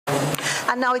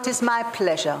And now it is my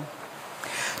pleasure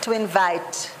to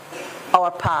invite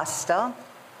our pastor,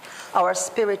 our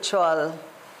spiritual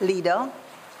leader,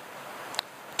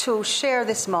 to share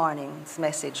this morning's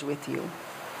message with you.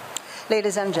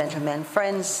 Ladies and gentlemen,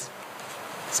 friends,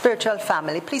 spiritual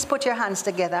family, please put your hands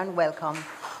together and welcome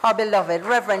our beloved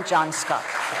Rev John Scott.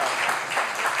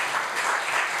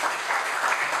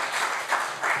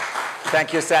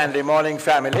 Thank you, Sandy. Morning,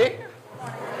 family.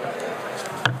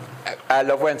 I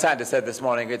love when Sandy said this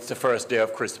morning, it's the first day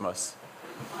of Christmas.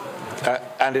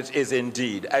 And it is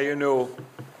indeed. You know,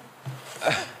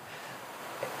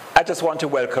 I just want to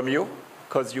welcome you,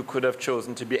 because you could have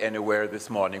chosen to be anywhere this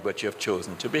morning, but you have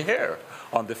chosen to be here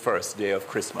on the first day of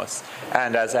Christmas.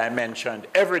 And as I mentioned,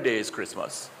 every day is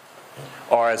Christmas.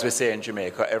 Or as we say in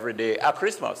Jamaica, every day a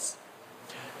Christmas.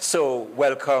 So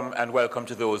welcome, and welcome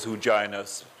to those who join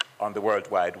us on the World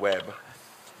Wide Web.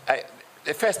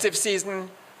 The festive season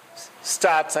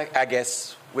starts, I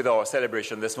guess, with our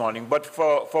celebration this morning. But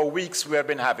for weeks we have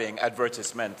been having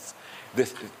advertisements. The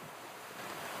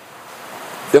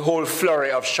whole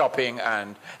flurry of shopping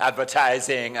and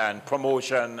advertising and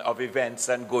promotion of events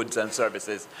and goods and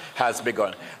services has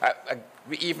begun.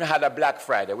 We even had a Black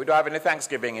Friday. We don't have any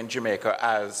Thanksgiving in Jamaica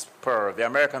as per the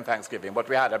American Thanksgiving, but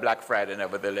we had a Black Friday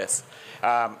nevertheless,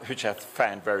 which I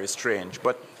find very strange.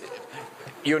 But,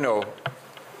 you know,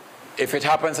 if it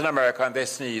happens in America and they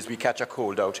sneeze, we catch a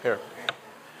cold out here.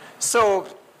 So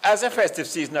as the festive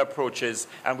season approaches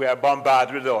and we are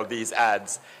bombarded with all these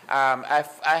ads, I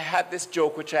had this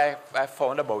joke which I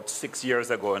found about 6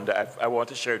 years ago, and I want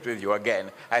to share it with you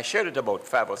again. I shared it about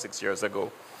 5 or 6 years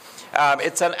ago.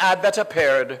 It's an ad that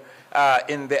appeared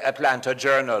in the Atlanta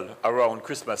Journal around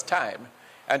Christmas time,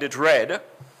 and it read,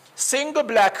 "Single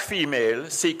black female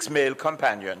seeks male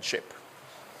companionship.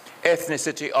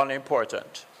 Ethnicity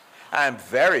unimportant. I'm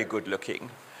very good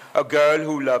looking. A girl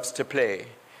who loves to play.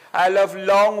 I love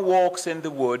long walks in the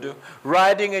wood,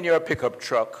 riding in your pickup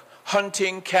truck,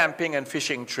 hunting, camping, and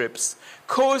fishing trips,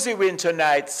 cozy winter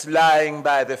nights lying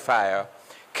by the fire.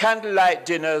 Candlelight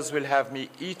dinners will have me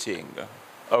eating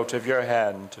out of your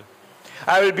hand.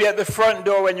 I will be at the front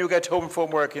door when you get home from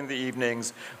work in the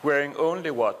evenings, wearing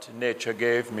only what nature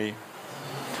gave me.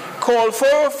 Call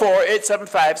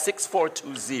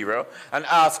 404-875-6420 and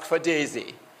ask for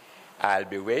Daisy. I'll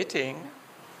be waiting."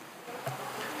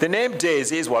 The name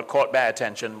Daisy is what caught my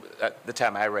attention at the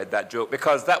time I read that joke,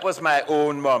 because that was my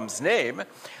own mum's name,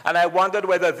 and I wondered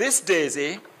whether this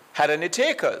Daisy had any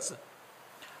takers.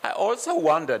 I also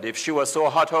wondered if she was so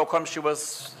hot, how come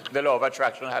the law of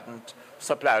attraction hadn't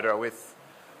supplied her with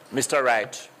Mr.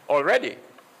 Right already?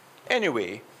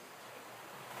 Anyway,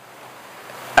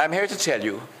 I'm here to tell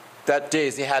you that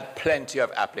Daisy had plenty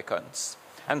of applicants,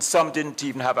 and some didn't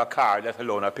even have a car, let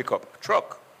alone a pickup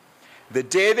truck. The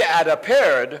day the ad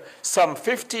appeared, some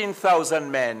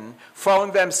 15,000 men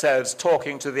found themselves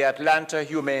talking to the Atlanta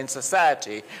Humane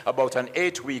Society about an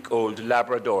 8-week-old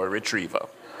Labrador retriever.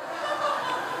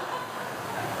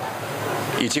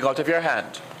 Eating out of your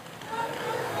hand.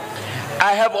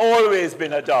 I have always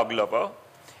been a dog lover,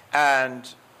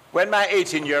 and when my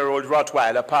 18-year-old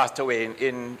Rottweiler passed away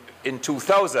in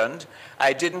 2000,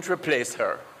 I didn't replace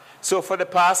her. So for the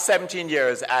past 17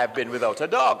 years, I've been without a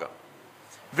dog.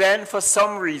 Then, for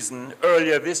some reason,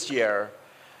 earlier this year,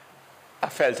 I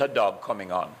felt a dog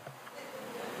coming on.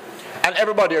 And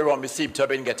everybody around me seemed to have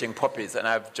been getting puppies, and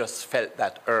I've just felt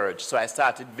that urge. So I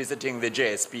started visiting the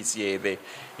JSPCA,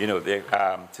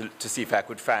 to see if I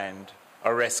could find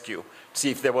a rescue, to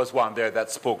see if there was one there that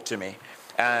spoke to me.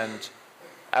 And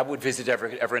I would visit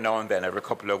every now and then, every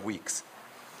couple of weeks.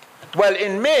 Well,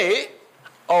 in May,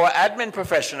 our admin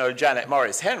professional, Janet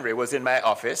Morris Henry, was in my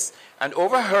office and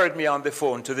overheard me on the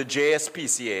phone to the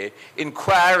JSPCA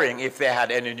inquiring if they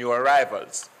had any new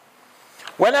arrivals.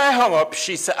 When I hung up,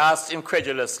 she asked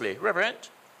incredulously, "Reverend,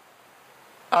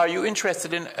 are you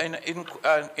interested in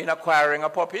acquiring a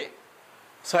puppy?"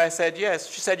 So I said, "Yes."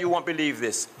 She said, "You won't believe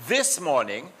this. This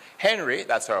morning, Henry,"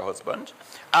 that's her husband,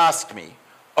 "asked me,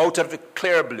 out of the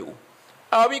clear blue,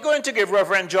 are we going to give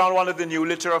Reverend John one of the new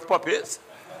litter of puppies?"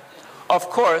 Of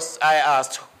course, I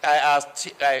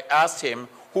asked him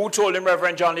who told him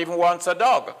Reverend John even wants a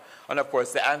dog. And of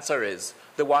course, the answer is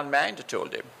the one mind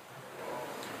told him.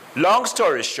 Long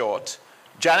story short,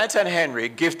 Janet and Henry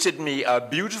gifted me a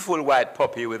beautiful white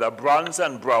puppy with a bronze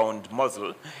and brown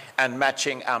muzzle and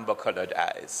matching amber-colored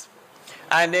eyes.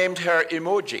 I named her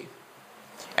Emoji,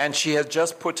 and she has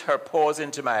just put her paws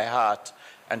into my heart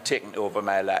and taken over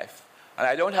my life. And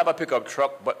I don't have a pickup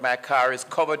truck, but my car is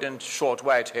covered in short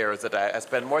white hairs that I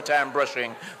spend more time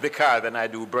brushing the car than I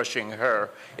do brushing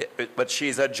her. But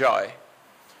she's a joy.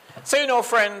 So, you know,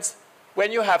 friends,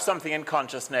 when you have something in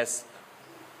consciousness,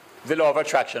 the law of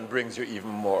attraction brings you even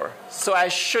more. So I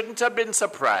shouldn't have been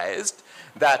surprised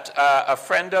that a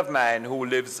friend of mine who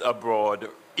lives abroad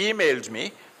emailed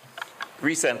me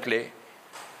recently,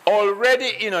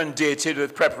 already inundated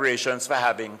with preparations for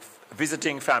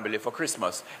visiting family for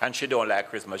Christmas. And she don't like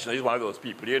Christmas. She's one of those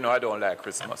people, I don't like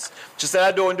Christmas. She said,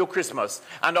 I don't do Christmas,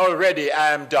 and already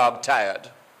I am dog tired.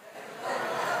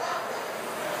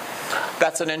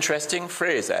 That's an interesting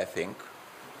phrase, I think.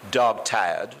 Dog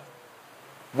tired.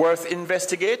 Worth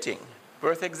investigating,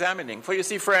 worth examining. For you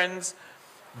see, friends,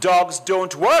 dogs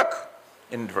don't work,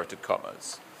 in inverted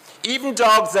commas. Even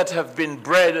dogs that have been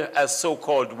bred as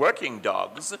so-called working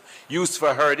dogs, used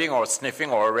for herding or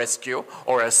sniffing or rescue,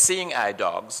 or as seeing-eye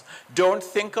dogs, don't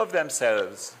think of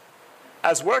themselves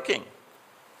as working.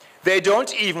 They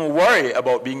don't even worry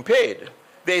about being paid.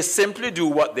 They simply do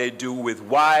what they do with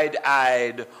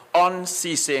wide-eyed,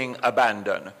 unceasing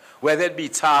abandon, whether it be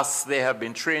tasks they have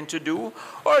been trained to do,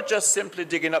 or just simply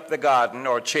digging up the garden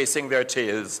or chasing their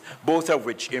tails, both of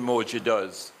which emoji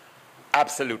does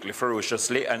absolutely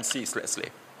ferociously and ceaselessly.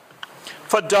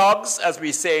 For dogs, as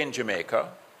we say in Jamaica,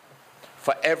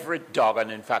 for every dog,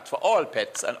 and in fact for all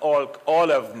pets and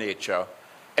all of nature,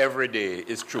 every day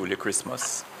is truly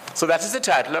Christmas. So that is the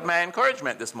title of my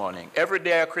encouragement this morning, Every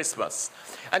Day a Christmas.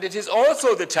 And it is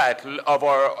also the title of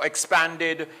our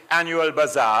expanded annual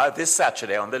bazaar this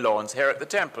Saturday on the lawns here at the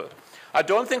temple. I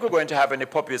don't think we're going to have any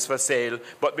puppies for sale,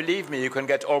 but believe me, you can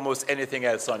get almost anything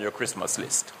else on your Christmas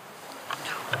list.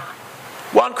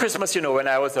 One Christmas, when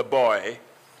I was a boy,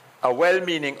 a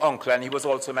well-meaning uncle, and he was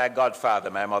also my godfather,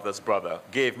 my mother's brother,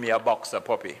 gave me a boxer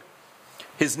puppy.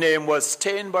 His name was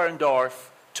Steinberndorf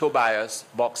Tobias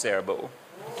Boxerbo,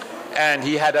 and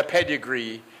he had a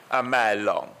pedigree a mile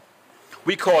long.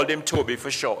 We called him Toby for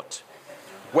short.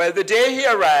 Well, the day he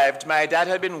arrived, my dad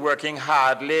had been working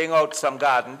hard laying out some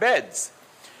garden beds.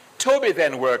 Toby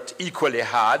then worked equally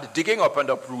hard, digging up and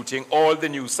uprooting all the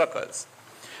new suckers.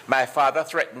 My father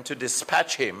threatened to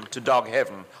dispatch him to dog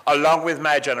heaven, along with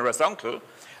my generous uncle,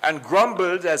 and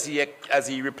grumbled as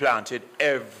he replanted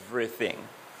everything.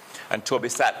 And Toby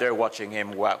sat there watching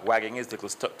him, wagging his little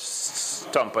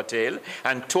stumper tail.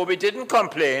 And Toby didn't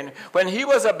complain when he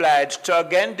was obliged to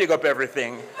again dig up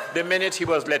everything the minute he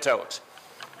was let out.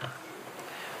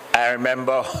 I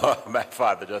remember my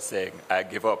father just saying, I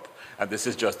give up, and this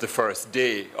is just the first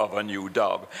day of a new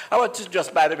dog. I want to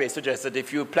just, by the way, suggest that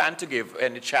if you plan to give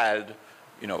any child,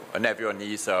 a nephew or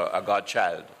niece or a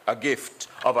godchild, a gift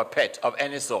of a pet of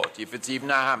any sort, if it's even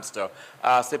a hamster,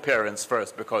 ask the parents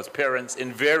first, because parents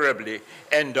invariably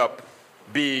end up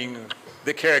being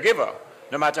the caregiver,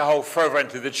 no matter how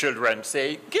fervently the children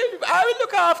say, I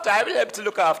will help to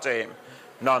look after him.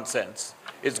 Nonsense.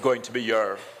 It's going to be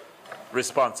your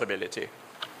responsibility.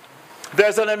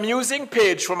 There's an amusing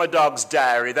page from a dog's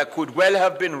diary that could well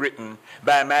have been written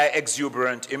by my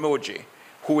exuberant emoji,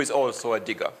 who is also a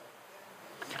digger.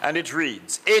 And it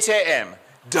reads, 8 a.m.,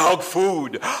 dog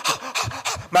food,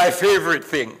 my favorite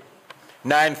thing.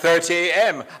 9:30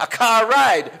 a.m., a car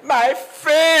ride, my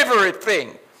favorite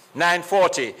thing.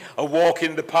 9:40, a walk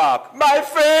in the park, my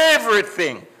favorite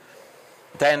thing.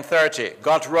 10:30,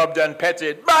 got rubbed and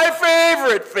petted, my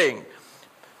favorite thing.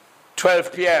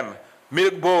 12 p.m.,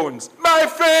 milk bones, my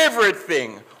favorite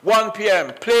thing. 1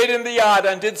 p.m., played in the yard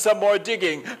and did some more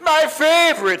digging, my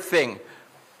favorite thing.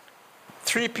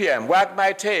 3 p.m., wag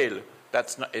my tail,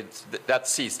 that's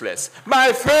ceaseless,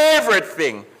 my favorite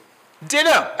thing.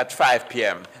 Dinner at 5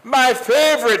 p.m., my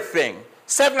favorite thing.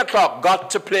 7 o'clock, got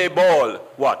to play ball,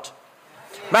 what?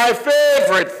 My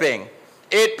favorite thing.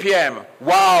 8 p.m.,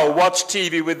 wow, watch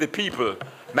TV with the people,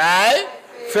 my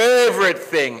favorite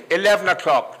thing. 11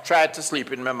 o'clock, tried to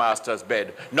sleep in my master's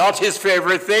bed. Not his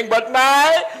favorite thing, but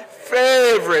my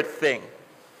favorite thing.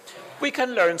 We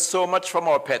can learn so much from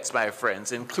our pets, my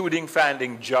friends, including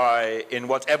finding joy in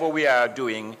whatever we are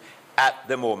doing at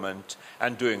the moment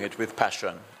and doing it with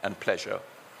passion and pleasure.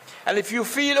 And if you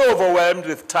feel overwhelmed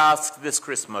with tasks this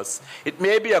Christmas, it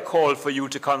may be a call for you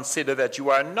to consider that you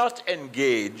are not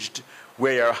engaged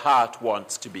where your heart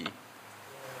wants to be.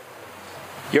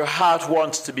 Your heart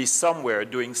wants to be somewhere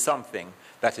doing something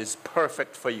that is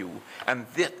perfect for you. And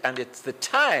it's the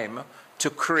time to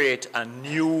create a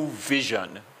new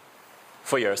vision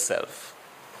for yourself.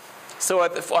 So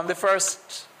on the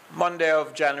first Monday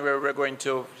of January, we're going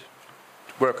to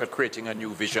work at creating a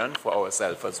new vision for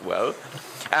ourselves as well.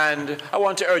 And I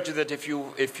want to urge you that if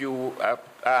you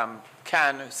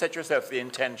can, set yourself the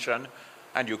intention,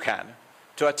 and you can,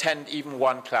 to attend even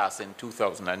one class in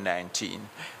 2019.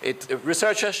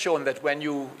 Research has shown that when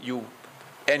you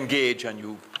engage and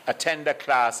you attend a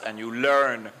class and you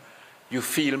learn you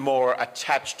feel more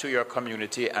attached to your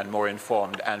community and more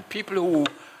informed. And people who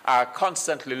are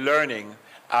constantly learning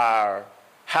are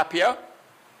happier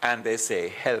and they say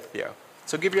healthier.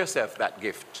 So give yourself that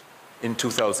gift in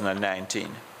 2019.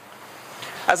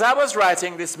 As I was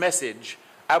writing this message,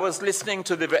 I was listening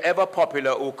to the ever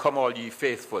popular O Come All Ye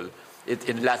Faithful.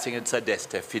 In Latin, it's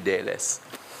Adeste Fideles.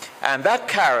 And that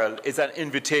carol is an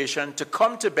invitation to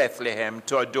come to Bethlehem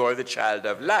to adore the child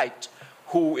of light,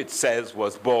 who it says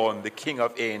was born the King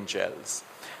of angels.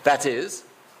 That is,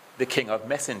 the King of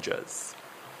messengers.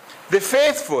 The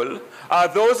faithful are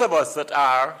those of us that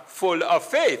are full of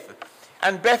faith.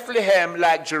 And Bethlehem,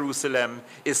 like Jerusalem,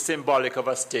 is symbolic of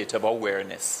a state of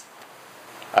awareness,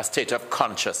 a state of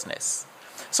consciousness.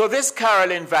 So this carol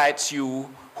invites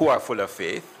you who are full of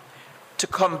faith to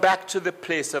come back to the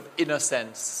place of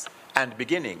innocence and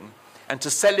beginning, and to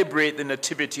celebrate the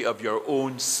nativity of your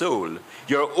own soul,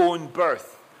 your own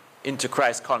birth into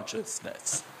Christ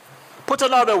consciousness. Put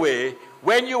another way,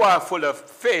 when you are full of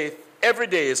faith, every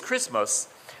day is Christmas,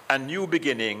 a new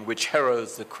beginning which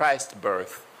heralds the Christ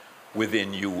birth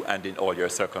within you and in all your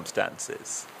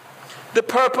circumstances. The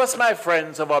purpose, my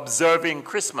friends, of observing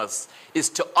Christmas is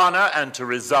to honor and to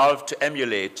resolve to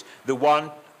emulate the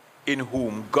one in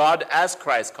whom God as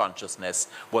Christ consciousness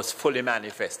was fully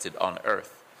manifested on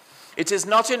earth. It is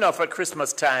not enough at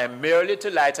Christmas time merely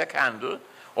to light a candle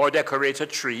or decorate a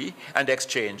tree and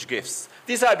exchange gifts.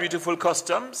 These are beautiful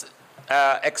customs,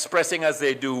 expressing as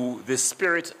they do the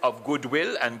spirit of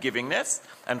goodwill and givingness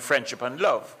and friendship and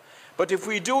love. But if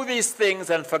we do these things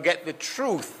and forget the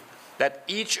truth that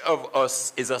each of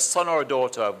us is a son or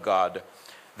daughter of God,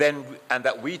 and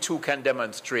that we too can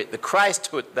demonstrate the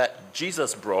Christhood that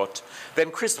Jesus brought,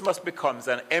 then Christmas becomes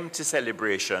an empty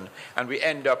celebration, and we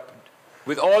end up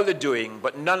with all the doing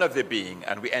but none of the being,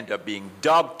 and we end up being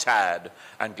dog-tired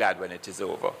and glad when it is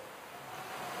over.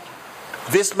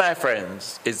 This, my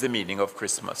friends, is the meaning of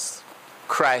Christmas,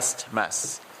 Christ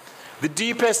Mass. The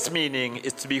deepest meaning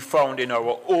is to be found in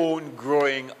our own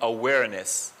growing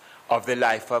awareness of the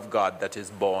life of God that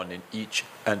is born in each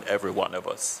and every one of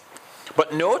us.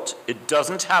 But note, it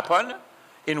doesn't happen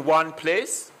in one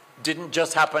place. It didn't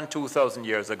just happen 2,000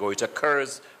 years ago. It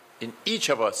occurs in each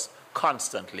of us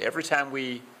constantly. Every time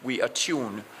we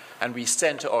attune and we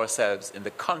center ourselves in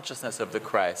the consciousness of the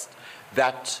Christ,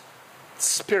 that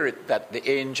spirit that the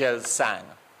angels sang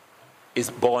is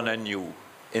born anew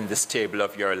in the stable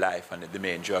of your life and in the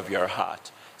manger of your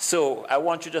heart. So I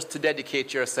want you just to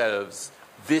dedicate yourselves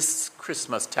this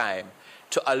Christmas time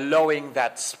to allowing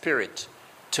that spirit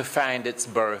to find its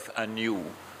birth anew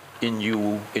in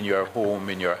you, in your home,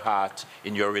 in your heart,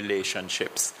 in your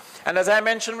relationships. And as I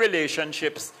mentioned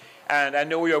relationships, and I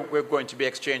know we're going to be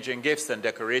exchanging gifts and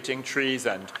decorating trees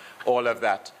and all of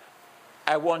that,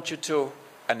 I want you to,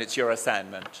 and it's your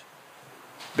assignment,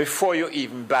 before you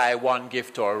even buy one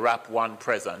gift or wrap one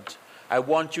present, I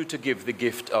want you to give the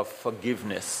gift of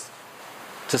forgiveness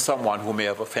to someone who may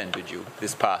have offended you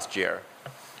this past year.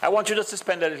 I want you just to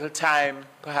spend a little time,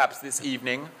 perhaps this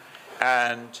evening,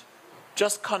 and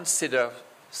just consider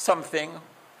something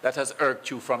that has irked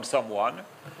you from someone,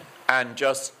 and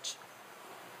just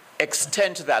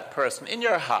extend to that person in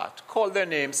your heart, call their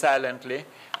name silently,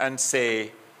 and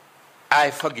say,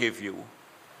 I forgive you.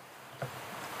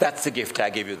 That's the gift I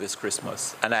give you this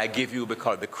Christmas, and I give you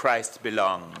because the Christ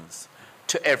belongs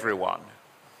to everyone.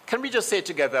 Can we just say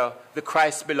together, the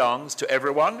Christ belongs to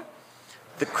everyone?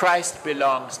 The Christ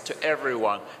belongs to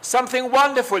everyone. Something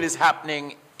wonderful is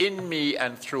happening in me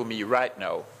and through me right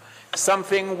now.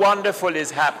 Something wonderful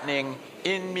is happening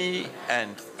in me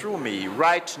and through me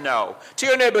right now. To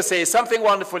your neighbor, say, something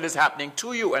wonderful is happening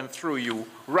to you and through you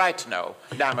right now.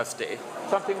 Namaste.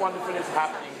 Something wonderful is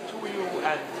happening to you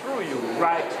and through you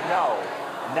right now.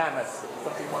 Namaste.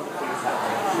 Something wonderful is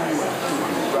happening to you and through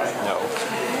you right now.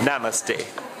 Namaste.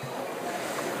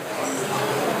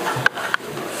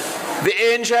 The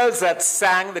angels that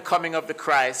sang the coming of the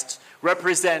Christ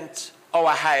represent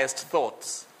our highest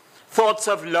thoughts, thoughts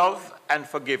of love and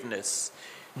forgiveness.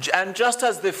 And just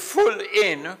as the full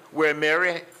inn where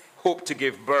Mary hoped to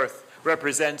give birth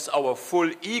represents our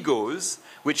full egos,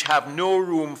 which have no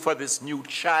room for this new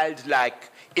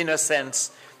childlike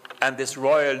innocence and this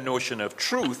royal notion of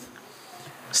truth,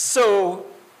 so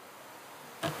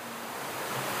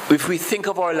if we think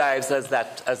of our lives as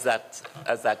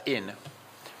that inn,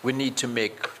 we need to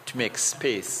make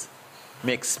space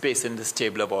in the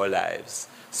stable of our lives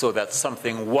so that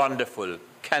something wonderful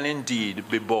can indeed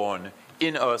be born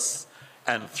in us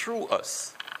and through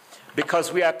us.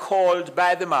 Because we are called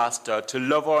by the Master to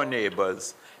love our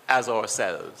neighbors as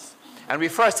ourselves. And we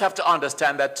first have to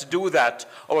understand that to do that,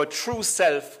 our true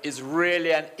self is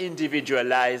really an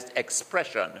individualized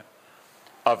expression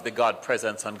of the God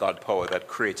presence and God power that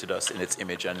created us in its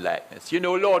image and likeness. You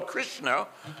know, Lord Krishna,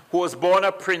 who was born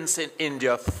a prince in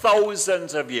India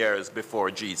thousands of years before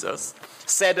Jesus,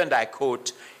 said, and I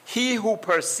quote, "He who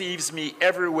perceives me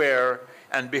everywhere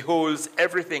and beholds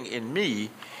everything in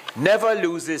me never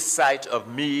loses sight of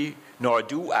me, nor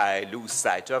do I lose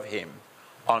sight of him,"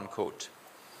 unquote.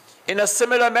 In a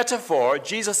similar metaphor,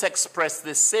 Jesus expressed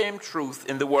the same truth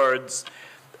in the words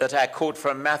that I quote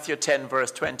from Matthew 10, verse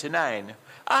 29.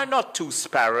 "Are not 2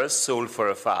 sparrows sold for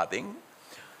a farthing?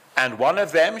 And one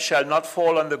of them shall not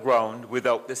fall on the ground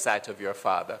without the sight of your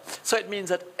Father." So it means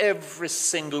that every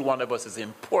single one of us is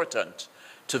important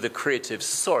to the creative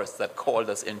source that called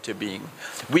us into being.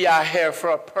 We are here for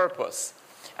a purpose,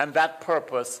 and that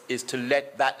purpose is to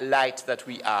let that light that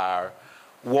we are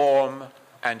warm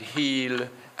and heal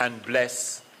and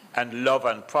bless and love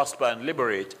and prosper and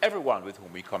liberate everyone with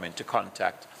whom we come into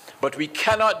contact. But we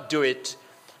cannot do it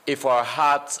if our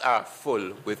hearts are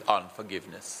full with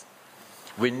unforgiveness.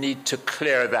 We need to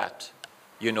clear that.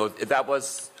 You know, that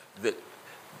was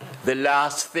the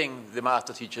last thing the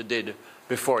master teacher did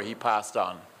before he passed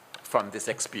on from this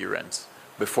experience.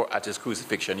 Before, at his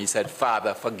crucifixion, he said,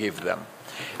 "Father, forgive them."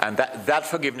 And that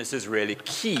forgiveness is really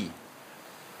key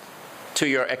to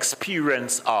your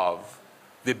experience of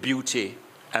the beauty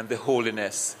and the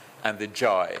holiness and the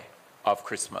joy of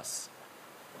Christmas.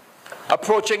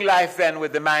 Approaching life then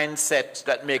with the mindset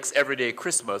that makes everyday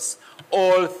Christmas,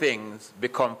 all things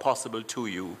become possible to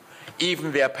you,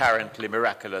 even the apparently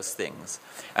miraculous things.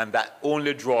 And that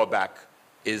only drawback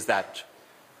is that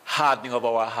hardening of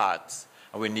our hearts,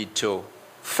 and we need to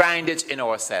find it in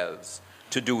ourselves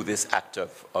to do this act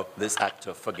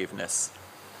of forgiveness.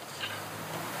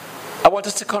 I want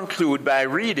us to conclude by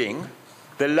reading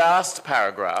the last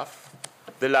paragraph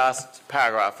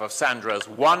of Sandra's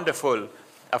wonderful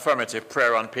affirmative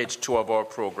prayer on page 2 of our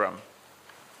program.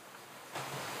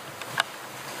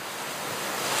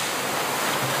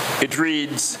 It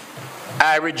reads,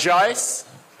 "I rejoice,"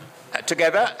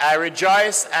 together, "I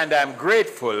rejoice and am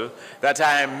grateful that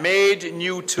I am made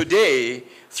new today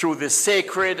through the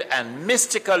sacred and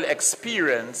mystical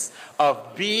experience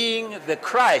of being the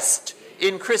Christ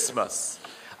in Christmas.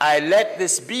 I let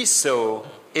this be so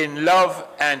in love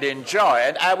and in joy."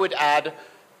 And I would add,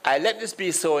 I let this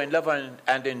be so in love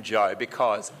and in joy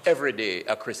because every day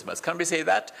a Christmas. Can we say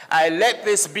that? I let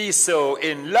this be so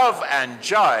in love and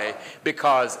joy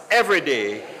because every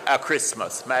day a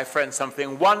Christmas. My friend,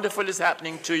 something wonderful is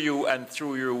happening to you and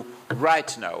through you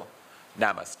right now.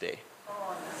 Namaste.